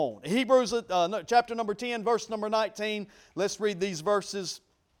Hebrews chapter number 10, verse number 19. Let's read these verses.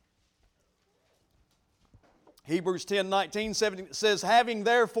 Hebrews 10:19 says, "Having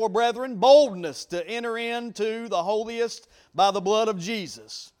therefore, brethren, boldness to enter into the holiest by the blood of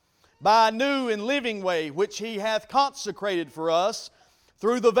Jesus, by a new and living way which He hath consecrated for us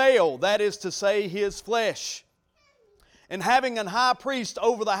through the veil, that is to say, His flesh. And having an high priest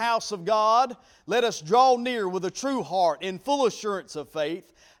over the house of God, let us draw near with a true heart in full assurance of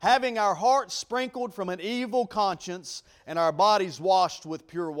faith, having our hearts sprinkled from an evil conscience and our bodies washed with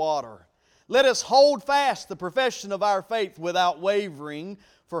pure water. Let us hold fast the profession of our faith without wavering,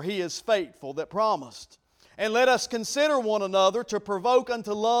 for He is faithful that promised. And let us consider one another to provoke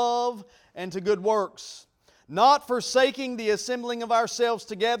unto love and to good works, not forsaking the assembling of ourselves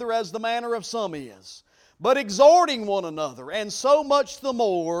together as the manner of some is, but exhorting one another, and so much the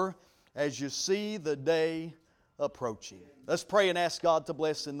more as you see the day approaching." Let's pray and ask God to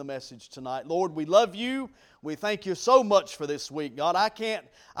bless in the message tonight. Lord, we love You. We thank You so much for this week. God, I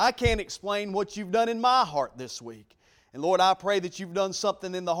can't explain what You've done in my heart this week. And Lord, I pray that You've done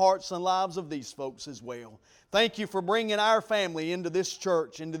something in the hearts and lives of these folks as well. Thank You for bringing our family into this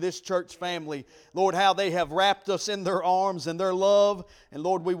church family. Lord, how they have wrapped us in their arms and their love. And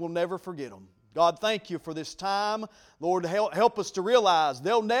Lord, we will never forget them. God, thank You for this time. Lord, help us to realize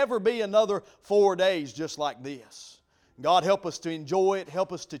there'll never be another 4 days just like this. God, help us to enjoy it.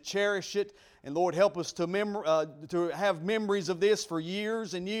 Help us to cherish it. And Lord, help us to have memories of this for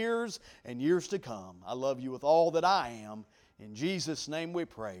years and years and years to come. I love You with all that I am. In Jesus' name we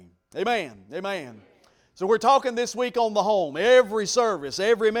pray. Amen. Amen. So we're talking this week on the home. Every service,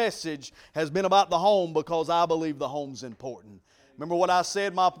 every message has been about the home because I believe the home's important. Remember what I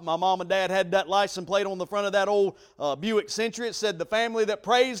said? My mom and dad had that license plate on the front of that old Buick Century. It said, "The family that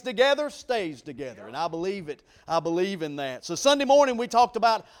prays together stays together." And I believe it. I believe in that. So Sunday morning we talked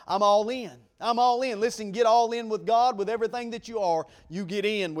about, I'm all in. I'm all in. Listen, get all in with God with everything that you are. You get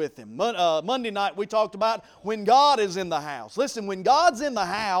in with Him. Monday night we talked about when God is in the house. Listen, when God's in the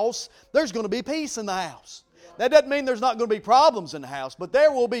house, there's going to be peace in the house. That doesn't mean there's not going to be problems in the house, but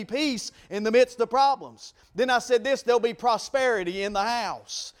there will be peace in the midst of problems. Then I said this, there'll be prosperity in the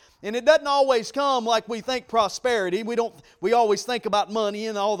house. And it doesn't always come like we think prosperity. We always think about money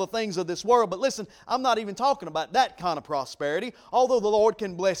and all the things of this world. But listen, I'm not even talking about that kind of prosperity. Although the Lord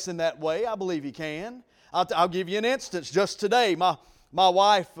can bless in that way, I believe He can. I'll give you an instance. Just today, my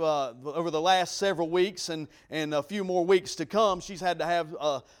wife, over the last several weeks and a few more weeks to come, she's had to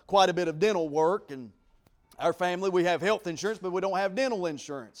have quite a bit of dental work. And our family, we have health insurance, but we don't have dental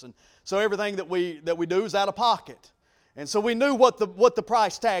insurance. And so everything that we do is out of pocket. And so we knew what the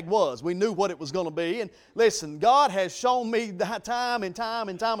price tag was. We knew what it was going to be. And listen, God has shown me that time and time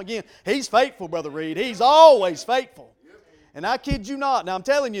and time again. He's faithful, Brother Reed. He's always faithful. And I kid you not. Now I'm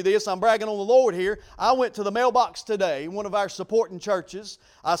telling you this, I'm bragging on the Lord here. I went to the mailbox today, one of our supporting churches.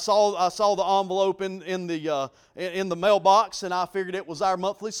 I saw the envelope in the mailbox, and I figured it was our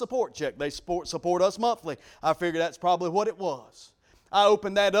monthly support check. They support us monthly. I figured that's probably what it was. I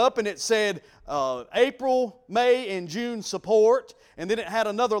opened that up, and it said April, May, and June support. And then it had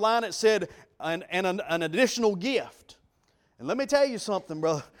another line that said an additional gift. And let me tell you something,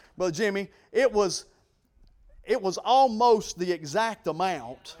 Brother Jimmy. It was almost the exact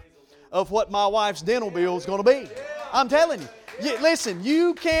amount of what my wife's dental bill is going to be. I'm telling you. Listen,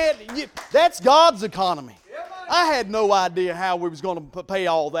 that's God's economy. I had no idea how we was going to pay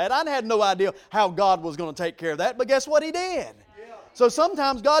all that. I had no idea how God was going to take care of that. But guess what? He did. So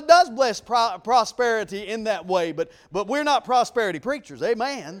sometimes God does bless prosperity in that way. But we're not prosperity preachers.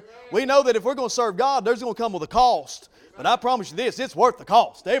 Amen. We know that if we're going to serve God, there's going to come with a cost. But I promise you this, it's worth the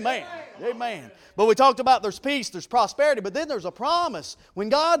cost. Amen. Amen. But we talked about there's peace, there's prosperity, but then there's a promise. When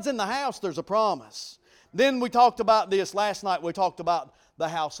God's in the house, there's a promise. Then we talked about this last night. We talked about the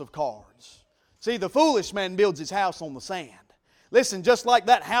house of cards. See, the foolish man builds his house on the sand. Listen, just like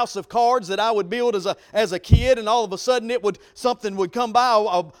that house of cards that I would build as a kid, and all of a sudden something would come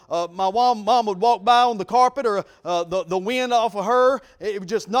by. My mom would walk by on the carpet, or the wind off of her. It would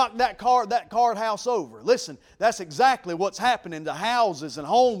just knock that card house over. Listen, that's exactly what's happening to houses and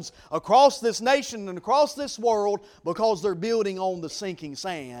homes across this nation and across this world, because they're building on the sinking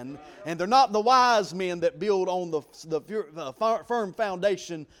sand, and they're not the wise men that build on the firm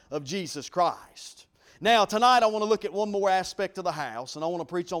foundation of Jesus Christ. Now, tonight I want to look at one more aspect of the house, and I want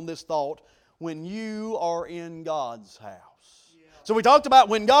to preach on this thought: when you are in God's house. So we talked about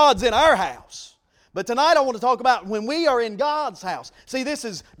when God's in our house. But tonight I want to talk about when we are in God's house. See, this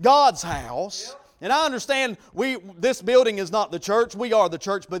is God's house. And I understand this building is not the church. We are the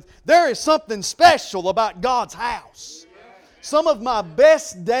church. But there is something special about God's house. Some of my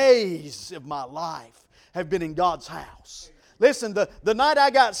best days of my life have been in God's house. Listen, the night I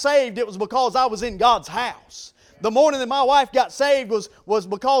got saved, it was because I was in God's house. The morning that my wife got saved was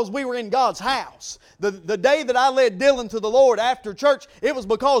because we were in God's house. The day that I led Dylan to the Lord after church, it was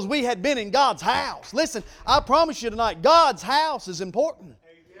because we had been in God's house. Listen, I promise you tonight, God's house is important.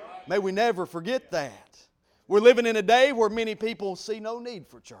 May we never forget that. We're living in a day where many people see no need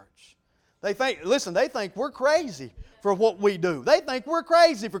for church. They think we're crazy for what we do. They think we're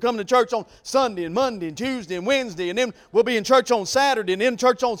crazy for coming to church on Sunday and Monday and Tuesday and Wednesday, and then we'll be in church on Saturday and in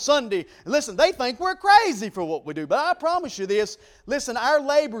church on Sunday. And listen, they think we're crazy for what we do. But I promise you this, listen, our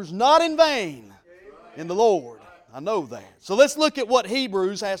labor's not in vain in the Lord. I know that. So let's look at what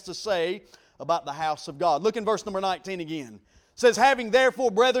Hebrews has to say about the house of God. Look in verse number 19 again. It says, having therefore,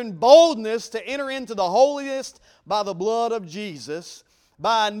 brethren, boldness to enter into the holiest by the blood of Jesus,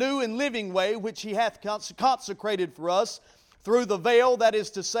 by a new and living way which He hath consecrated for us through the veil, that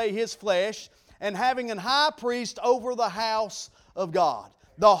is to say, His flesh, and having an high priest over the house of God.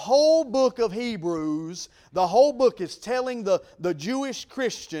 The whole book of Hebrews, the whole book is telling the Jewish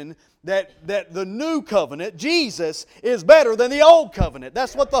Christian that the new covenant, Jesus, is better than the old covenant.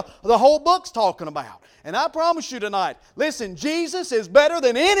 That's what the whole book's talking about. And I promise you tonight, listen, Jesus is better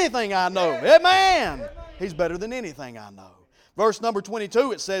than anything I know. Amen. He's better than anything I know. Verse number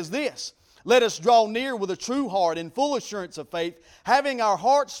 22, it says this, let us draw near with a true heart in full assurance of faith, having our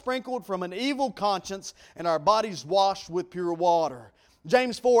hearts sprinkled from an evil conscience and our bodies washed with pure water.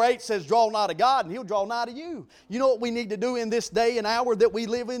 James 4:8 says, draw nigh to God and He'll draw nigh to you. You know what we need to do in this day and hour that we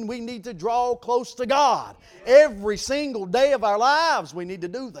live in? We need to draw close to God. Every single day of our lives we need to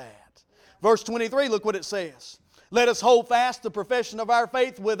do that. Verse 23, look what it says. Let us hold fast the profession of our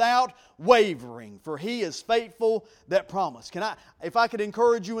faith without wavering, for He is faithful that promised. If I could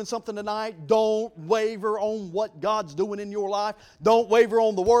encourage you in something tonight, don't waver on what God's doing in your life. Don't waver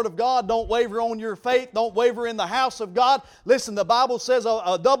on the Word of God. Don't waver on your faith. Don't waver in the house of God. Listen, the Bible says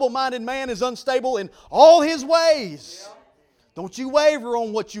a double-minded man is unstable in all his ways. Don't you waver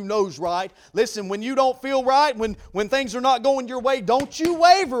on what you know's right. Listen, when you don't feel right, when things are not going your way, don't you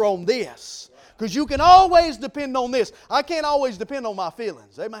waver on this. Because you can always depend on this. I can't always depend on my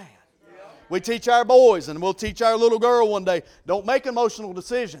feelings. Amen. We teach our boys, and we'll teach our little girl one day, don't make emotional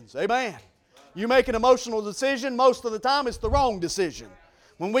decisions. Amen. You make an emotional decision, most of the time it's the wrong decision.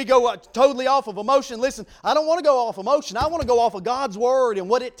 When we go totally off of emotion, listen, I don't want to go off emotion. I want to go off of God's Word and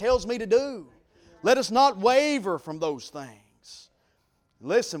what it tells me to do. Let us not waver from those things.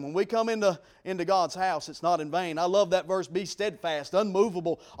 Listen, when we come into God's house, it's not in vain. I love that verse, be steadfast,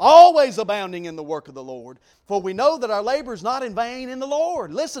 unmovable, always abounding in the work of the Lord. For we know that our labor is not in vain in the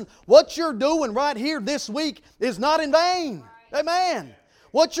Lord. Listen, what you're doing right here this week is not in vain. Amen.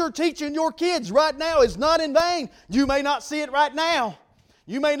 What you're teaching your kids right now is not in vain. You may not see it right now.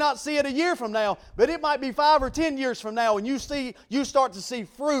 You may not see it a year from now, but it might be 5 or 10 years from now, and you start to see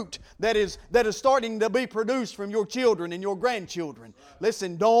fruit that is starting to be produced from your children and your grandchildren.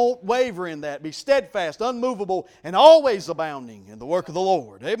 Listen, don't waver in that. Be steadfast, unmovable, and always abounding in the work of the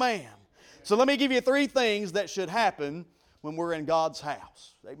Lord. Amen. So let me give you 3 things that should happen when we're in God's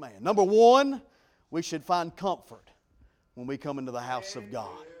house. Amen. Number 1, we should find comfort when we come into the house of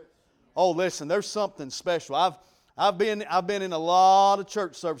God. Oh, listen, there's something special. I've been in a lot of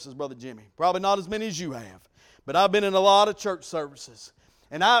church services, Brother Jimmy. Probably not as many as you have. But I've been in a lot of church services.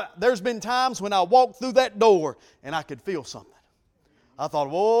 And there's been times when I walked through that door and I could feel something. I thought,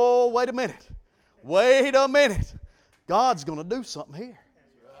 whoa, wait a minute. Wait a minute. God's going to do something here.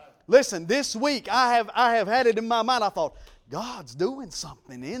 Listen, this week I have had it in my mind. I thought, God's doing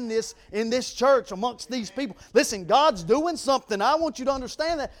something in this church amongst these people. Listen, God's doing something. I want you to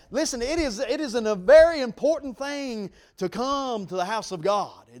understand that. Listen, it is a very important thing to come to the house of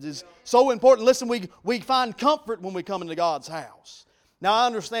God. It is so important. Listen, we find comfort when we come into God's house. Now, I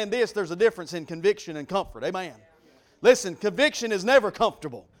understand this. There's a difference in conviction and comfort. Amen. Listen, conviction is never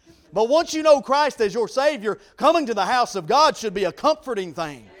comfortable. But once you know Christ as your Savior, coming to the house of God should be a comforting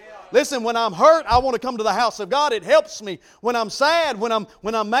thing. Listen, when I'm hurt, I want to come to the house of God. It helps me. When I'm sad, when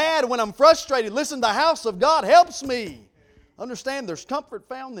I'm mad, when I'm frustrated, listen, the house of God helps me. Understand, there's comfort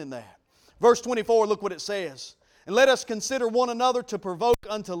found in that. Verse 24, look what it says. And let us consider one another to provoke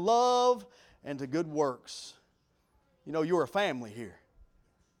unto love and to good works. You know, you're a family here.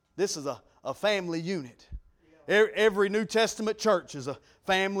 This is a family unit. Every New Testament church is a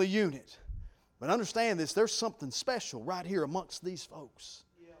family unit. But understand this, there's something special right here amongst these folks.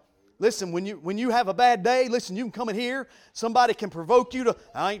 Listen, when you have a bad day, listen, you can come in here. Somebody can provoke you to,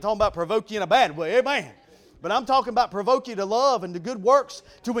 I ain't talking about provoke you in a bad way, amen. But I'm talking about provoke you to love and to good works,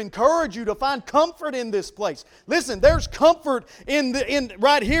 to encourage you to find comfort in this place. Listen, there's comfort in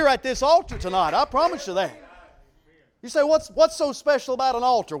right here at this altar tonight. I promise you that. You say, what's so special about an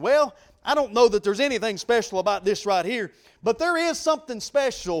altar? Well, I don't know that there's anything special about this right here, but there is something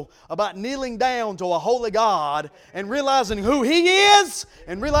special about kneeling down to a holy God and realizing who He is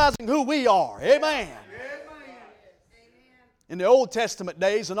and realizing who we are. Amen. In the Old Testament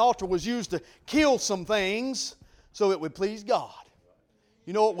days, an altar was used to kill some things so it would please God.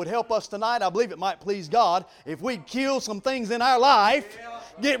 You know what would help us tonight? I believe it might please God if we kill some things in our life,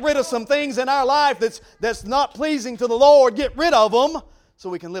 get rid of some things in our life that's not pleasing to the Lord, get rid of them so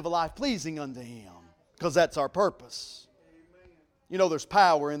we can live a life pleasing unto Him, because that's our purpose. You know, there's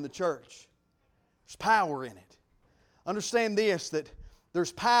power in the church. There's power in it. Understand this, that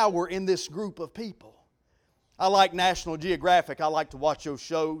there's power in this group of people. I like National Geographic. I like to watch those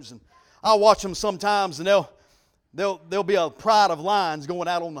shows, and I'll watch them sometimes, and there'll be a pride of lions going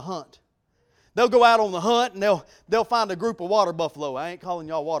out on the hunt. They'll go out on the hunt, and they'll find a group of water buffalo. I ain't calling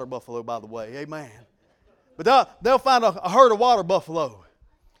y'all water buffalo, by the way. Amen. But they'll find a herd of water buffalo.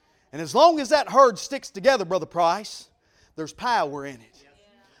 And as long as that herd sticks together, Brother Price, there's power in it.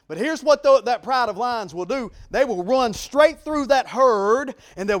 But here's what that pride of lions will do. They will run straight through that herd,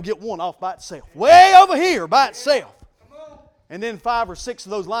 and they'll get one off by itself. Way over here by itself. And then 5 or 6 of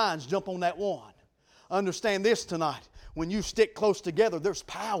those lions jump on that one. Understand this tonight. When you stick close together, there's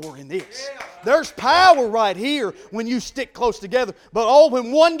power in this. There's power right here when you stick close together. But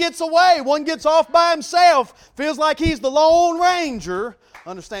when one gets away, one gets off by himself, feels like he's the Lone Ranger,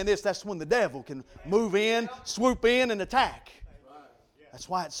 understand this, that's when the devil can move in, swoop in, and attack. That's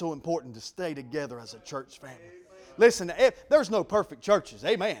why it's so important to stay together as a church family. Listen, there's no perfect churches.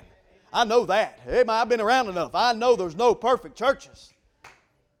 Amen. I know that. Amen. I've been around enough. I know there's no perfect churches.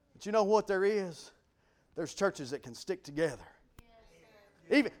 But you know what there is? There's churches that can stick together.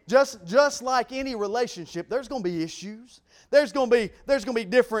 Even just like any relationship, there's going to be issues. There's going to be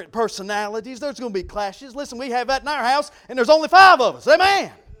different personalities. There's going to be clashes. Listen, we have that in our house, and there's only 5 of us.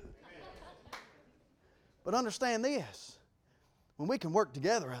 Amen. But understand this. When we can work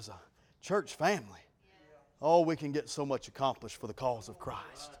together as a church family, we can get so much accomplished for the cause of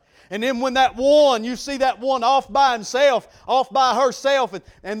Christ. And then when you see that one off by himself, off by herself,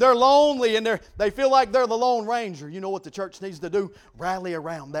 and they're lonely and they feel like they're the Lone Ranger, you know what the church needs to do? Rally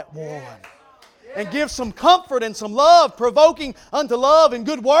around that one. And give some comfort and some love, provoking unto love and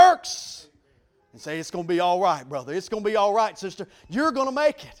good works. And say, it's going to be all right, brother. It's going to be all right, sister. You're going to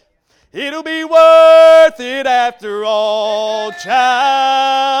make it. It'll be worth it after all,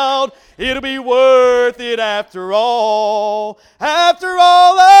 child. It'll be worth it after all. After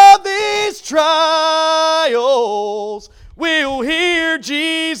all of these trials, we'll hear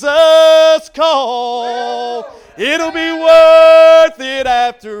Jesus call. It'll be worth it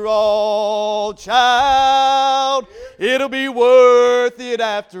after all, child. It'll be worth it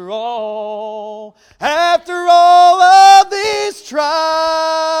after all. After all of these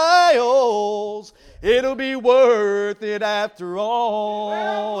trials, it'll be worth it after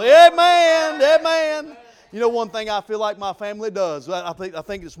all. Amen. Amen. You know, one thing I feel like my family does, I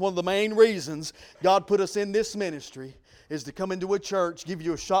think it's one of the main reasons God put us in this ministry, is to come into a church, give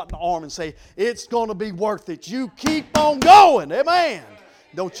you a shot in the arm and say, it's going to be worth it. You keep on going. Amen.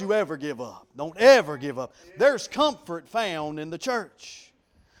 Don't you ever give up. Don't ever give up. There's comfort found in the church.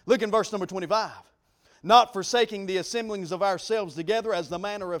 Look in verse number 25. Not forsaking the assemblings of ourselves together as the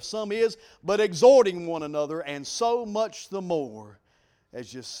manner of some is, but exhorting one another, and so much the more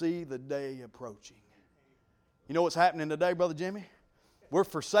as you see the day approaching. You know what's happening today, Brother Jimmy? We're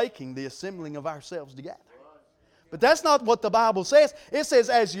forsaking the assembling of ourselves together. But that's not what the Bible says. It says,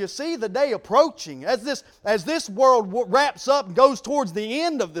 as you see the day approaching, as this world wraps up and goes towards the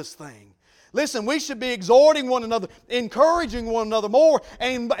end of this thing, listen, we should be exhorting one another, encouraging one another more,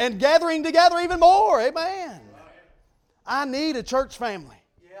 and gathering together even more. Amen. I need a church family.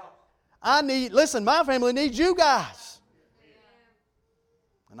 Listen, my family needs you guys.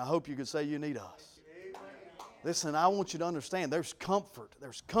 And I hope you can say you need us. Listen, I want you to understand there's comfort.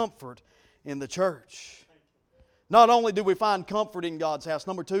 There's comfort in the church. Not only do we find comfort in God's house,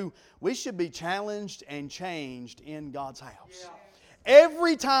 number 2, we should be challenged and changed in God's house.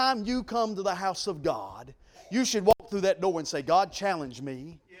 Every time you come to the house of God, you should walk through that door and say, God, challenge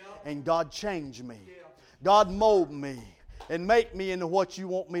me, and God, change me. God, mold me, and make me into what you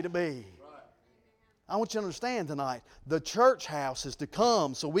want me to be. I want you to understand tonight, the church house is to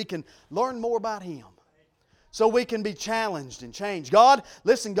come so we can learn more about Him. So we can be challenged and changed. God,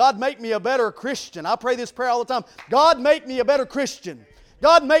 listen, God, make me a better Christian. I pray this prayer all the time. God, make me a better Christian.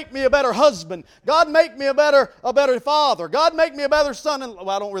 God, make me a better husband. God, make me a better father. God, make me a better son. Well,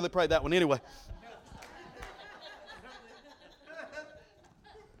 I don't really pray that one anyway.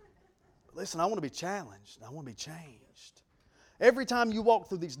 Listen, I want to be challenged. I want to be changed. Every time you walk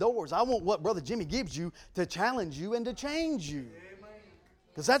through these doors, I want what Brother Jimmy gives you to challenge you and to change you.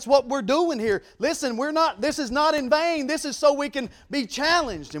 Because that's what we're doing here. Listen, this is not in vain. This is so we can be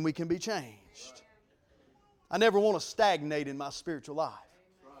challenged and we can be changed. I never want to stagnate in my spiritual life.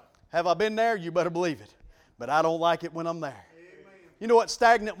 Have I been there? You better believe it. But I don't like it when I'm there. You know what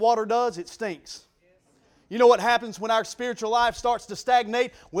stagnant water does? It stinks. You know what happens when our spiritual life starts to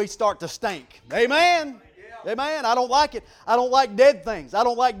stagnate? We start to stink. Amen? Amen. I don't like it. I don't like dead things. I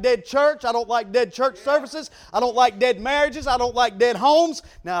don't like dead church. I don't like dead church services. I don't like dead marriages. I don't like dead homes.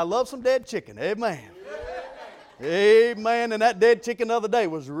 Now, I love some dead chicken. Amen. Amen. And that dead chicken the other day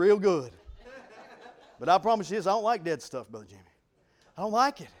was real good. But I promise you this, I don't like dead stuff, Brother Jimmy. I don't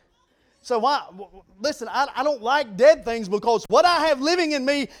like it. So listen, I don't like dead things because what I have living in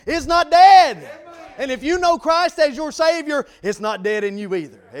me is not dead. And if you know Christ as your Savior, it's not dead in you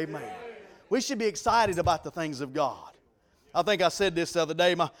either. Amen. We should be excited about the things of God. I think I said this the other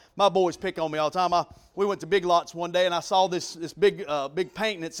day. My boys pick on me all the time. We went to Big Lots one day and I saw this big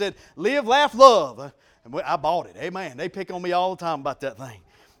paint and it said, "Live, laugh, love." And I bought it. Amen. They pick on me all the time about that thing.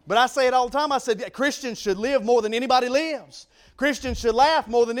 But I say it all the time. I said Christians should live more than anybody lives. Christians should laugh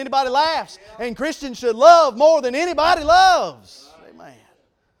more than anybody laughs. And Christians should love more than anybody loves. Amen.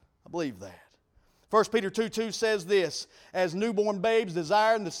 I believe that. 1 Peter 2:2 says this, "As newborn babes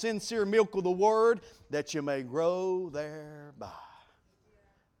desiring the sincere milk of the Word, that you may grow thereby."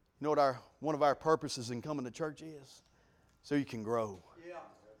 You know what one of our purposes in coming to church is? So you can grow.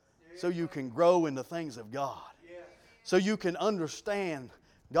 So you can grow in the things of God. So you can understand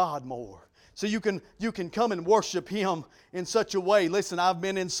God more. So you can come and worship Him in such a way. Listen, I've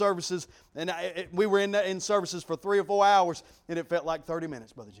been in services, and we were in services for 3 or 4 hours, and it felt like 30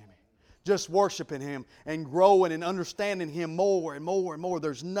 minutes, Brother Jimmy. Just worshiping Him and growing and understanding Him more and more and more.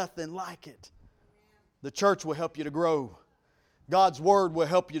 There's nothing like it. The church will help you to grow. God's Word will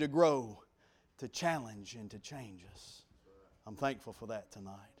help you to grow, to challenge and to change us. I'm thankful for that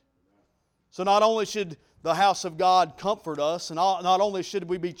tonight. So not only should the house of God comfort us, and not only should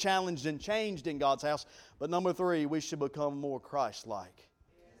we be challenged and changed in God's house, but number 3, we should become more Christ-like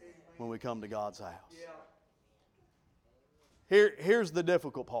when we come to God's house. Here's the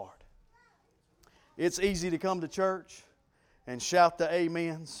difficult part. It's easy to come to church and shout the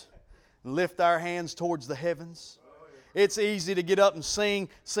amens and lift our hands towards the heavens. It's easy to get up and sing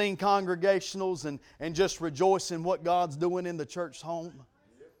congregationals and just rejoice in what God's doing in the church home.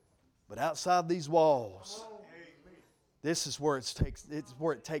 But outside these walls, this is where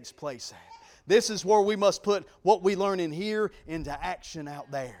it takes place at. This is where we must put what we learn in here into action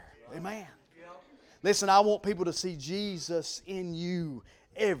out there. Amen. Listen, I want people to see Jesus in you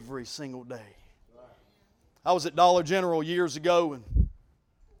every single day. I was at Dollar General years ago, and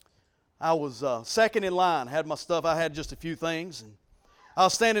I was second in line. I had my stuff. I had just a few things. And I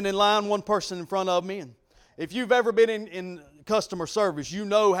was standing in line, one person in front of me. And if you've ever been in customer service, you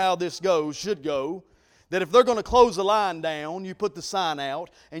know how this should go. That if they're going to close the line down, you put the sign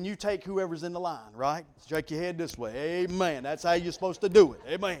out, and you take whoever's in the line, right? Shake your head this way. Amen. That's how you're supposed to do it.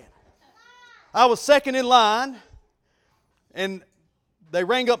 Amen. I was second in line, and they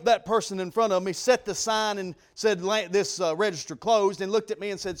rang up that person in front of me, set the sign and said this register closed, and looked at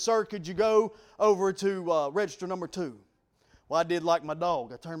me and said, "Sir, could you go over to register number 2? Well, I did like my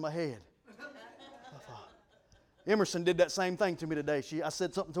dog. I turned my head. Emerson did that same thing to me today. I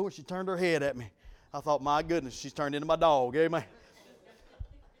said something to her. She turned her head at me. I thought, my goodness, she's turned into my dog. Amen.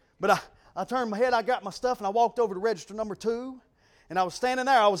 But I turned my head. I got my stuff, and I walked over to register number 2. And I was standing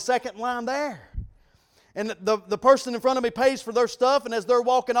there. I was second in line there. And the person in front of me pays for their stuff, and as they're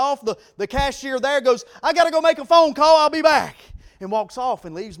walking off, the cashier there goes, "I got to go make a phone call, I'll be back," and walks off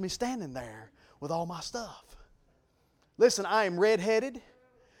and leaves me standing there with all my stuff. Listen, I am red-headed,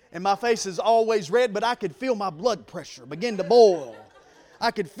 and my face is always red, but I could feel my blood pressure begin to boil.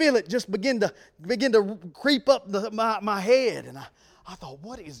 I could feel it just begin to creep up my head, and I thought,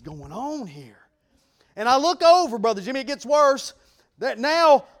 what is going on here? And I look over, Brother Jimmy, it gets worse, that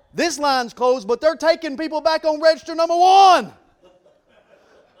now this line's closed, but they're taking people back on register number 1.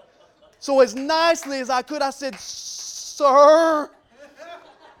 So as nicely as I could, I said, "Sir,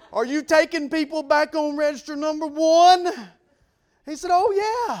 are you taking people back on register number 1? He said, "Oh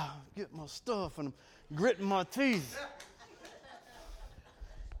yeah." Get my stuff and I'm gritting my teeth.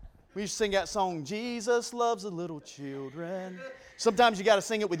 We used to sing that song, "Jesus loves the little children." Sometimes you got to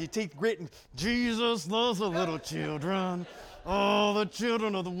sing it with your teeth gritting. "Jesus loves the little children. Oh, the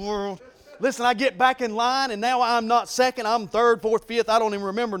children of the world. Listen, I get back in line, and now I'm not second. I'm third, fourth, fifth. I don't even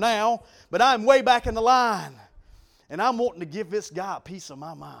remember now. But I'm way back in the line. And I'm wanting to give this guy a piece of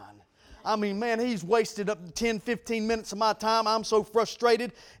my mind. I mean, man, he's wasted up to 10, 15 minutes of my time. I'm so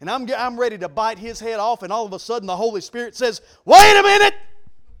frustrated. And I'm ready to bite his head off. And all of a sudden, the Holy Spirit says, wait a minute!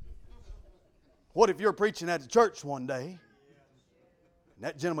 What if you're preaching at the church one day, and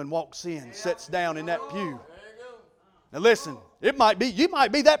that gentleman walks in, sits down in that pew. Now listen, you might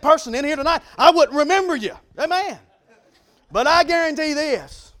be that person in here tonight. I wouldn't remember you. Amen. But I guarantee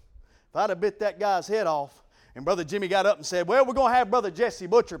this. If I'd have bit that guy's head off, and Brother Jimmy got up and said, well, we're going to have Brother Jesse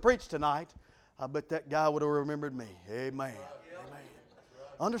Butcher preach tonight, I bet that guy would have remembered me. Amen. Amen.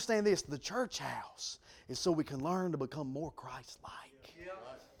 Understand this, the church house is so we can learn to become more Christ-like.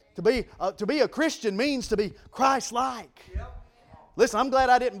 To be a Christian means to be Christ-like. Listen, I'm glad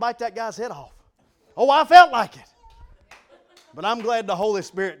I didn't bite that guy's head off. Oh, I felt like it. But I'm glad the Holy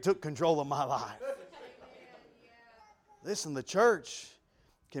Spirit took control of my life. Listen, the church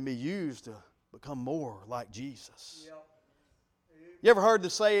can be used to become more like Jesus. You ever heard the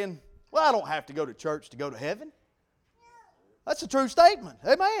saying, well, I don't have to go to church to go to heaven? That's a true statement.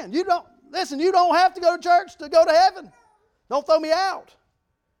 Amen. You don't have to go to church to go to heaven. Don't throw me out.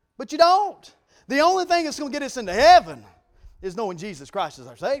 But you don't. The only thing that's going to get us into heaven is knowing Jesus Christ is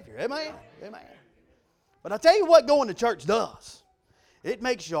our Savior. Amen. Amen. But I tell you what going to church does. It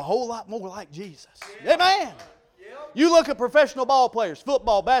makes you a whole lot more like Jesus. Amen. You look at professional ball players,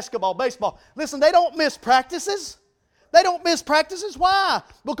 football, basketball, baseball. Listen, they don't miss practices. They don't miss practices. Why?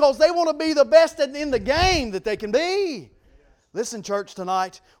 Because they want to be the best in the game that they can be. Listen, church,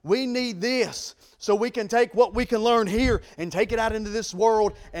 tonight, we need this so we can take what we can learn here and take it out into this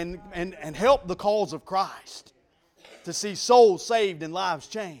world and help the cause of Christ to see souls saved and lives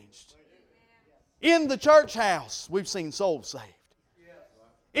changed. In the church house, we've seen souls saved.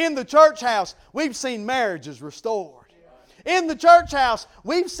 In the church house, we've seen marriages restored. In the church house,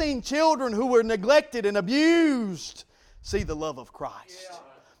 we've seen children who were neglected and abused see the love of Christ.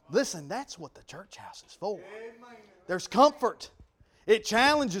 Listen, that's what the church house is for. There's comfort. It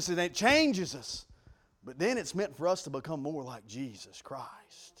challenges and it changes us. But then it's meant for us to become more like Jesus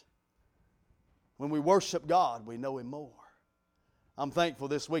Christ. When we worship God, we know Him more. I'm thankful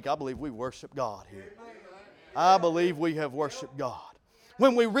this week. I believe we worship God here. I believe we have worshiped God.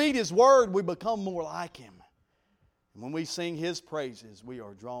 When we read His Word, we become more like Him. And when we sing His praises, we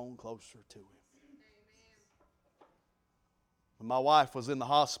are drawn closer to Him. When my wife was in the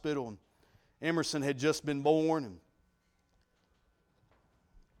hospital and Emerson had just been born, and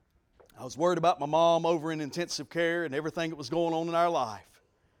I was worried about my mom over in intensive care and everything that was going on in our life.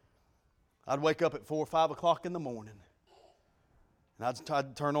 I'd wake up at 4 or 5 o'clock in the morning, and I'd try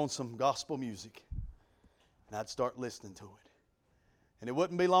to turn on some gospel music, and I'd start listening to it. And it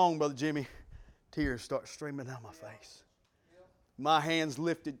wouldn't be long, Brother Jimmy, tears start streaming down my face. My hands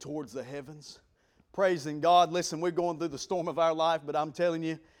lifted towards the heavens, praising God. Listen, we're going through the storm of our life, but I'm telling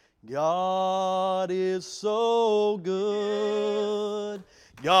you, God is so good.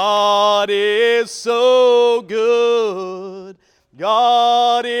 God is so good.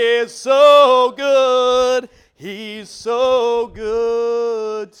 God is so good. He's so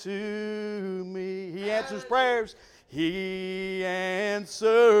good to me. He answers prayers. He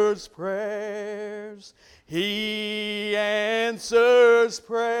answers prayers. He answers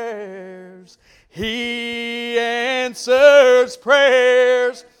prayers. He answers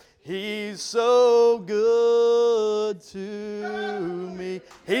prayers. He's so good to me.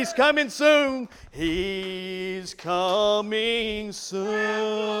 He's coming soon. He's coming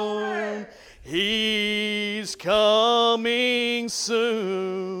soon. He's coming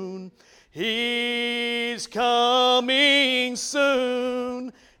soon. He's coming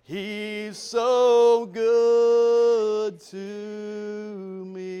soon. He's so good to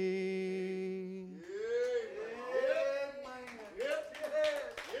me.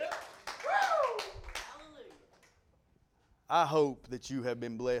 I hope that you have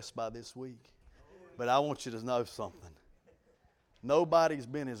been blessed by this week. But I want you to know something. Nobody's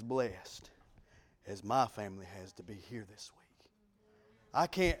been as blessed as my family has to be here this week. I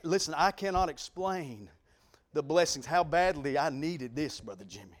cannot explain the blessings, how badly I needed this, Brother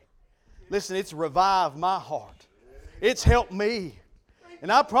Jimmy. Listen, it's revived my heart. It's helped me.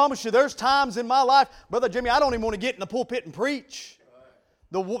 And I promise you, there's times in my life, Brother Jimmy, I don't even want to get in the pulpit and preach.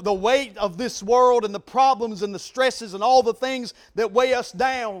 The weight of this world and the problems and the stresses and all the things that weigh us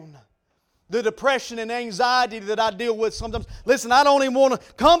down. The depression and anxiety that I deal with sometimes. Listen, I don't even want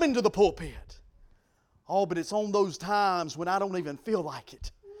to come into the pulpit. Oh, but it's on those times when I don't even feel like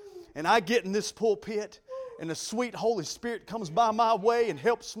it. And I get in this pulpit and the sweet Holy Spirit comes by my way and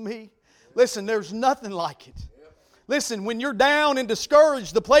helps me. Listen, there's nothing like it. Listen, when you're down and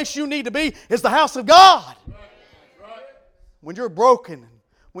discouraged, the place you need to be is the house of God. When you're broken,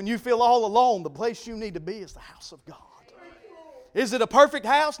 when you feel all alone, the place you need to be is the house of God. Is it a perfect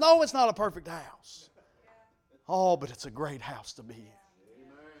house? No, it's not a perfect house. Oh, but it's a great house to be in.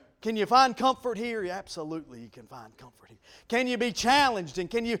 Can you find comfort here? Yeah, absolutely, you can find comfort here. Can you be challenged and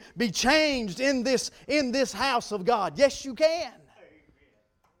can you be changed in this house of God? Yes, you can.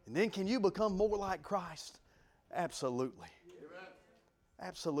 And then can you become more like Christ? Absolutely.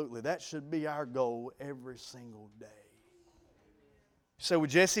 Absolutely. That should be our goal every single day. So, well,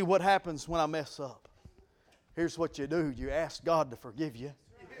 Jesse, what happens when I mess up? Here's what you do. You ask God to forgive you.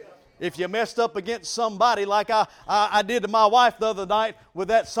 If you messed up against somebody like I did to my wife the other night with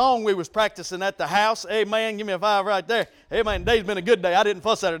that song we was practicing at the house. Amen. Give me a 5 right there. Amen. Today's been a good day. I didn't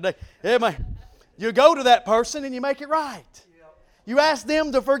fuss at her today. Amen. You go to that person and you make it right. You ask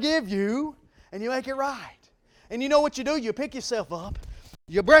them to forgive you and you make it right. And you know what you do? You pick yourself up,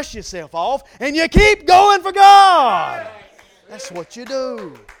 you brush yourself off, and you keep going for God. That's what you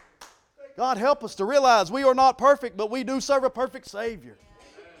do. God help us to realize we are not perfect, but we do serve a perfect Savior.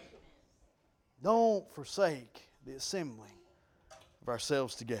 Don't forsake the assembling of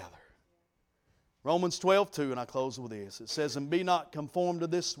ourselves together. Romans 12:2, and I close with this. It says, and be not conformed to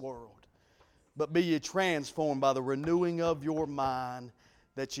this world, but be ye transformed by the renewing of your mind,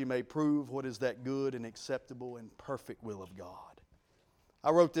 that ye may prove what is that good and acceptable and perfect will of God. I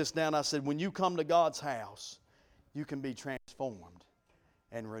wrote this down. I said, when you come to God's house, you can be transformed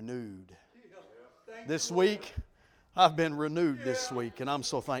and renewed. This week, I've been renewed this week, and I'm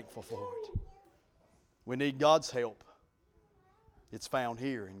so thankful for it. We need God's help. It's found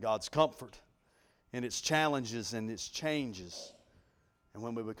here in God's comfort, in its challenges and its changes, and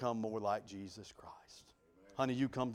when we become more like Jesus Christ. Honey, you come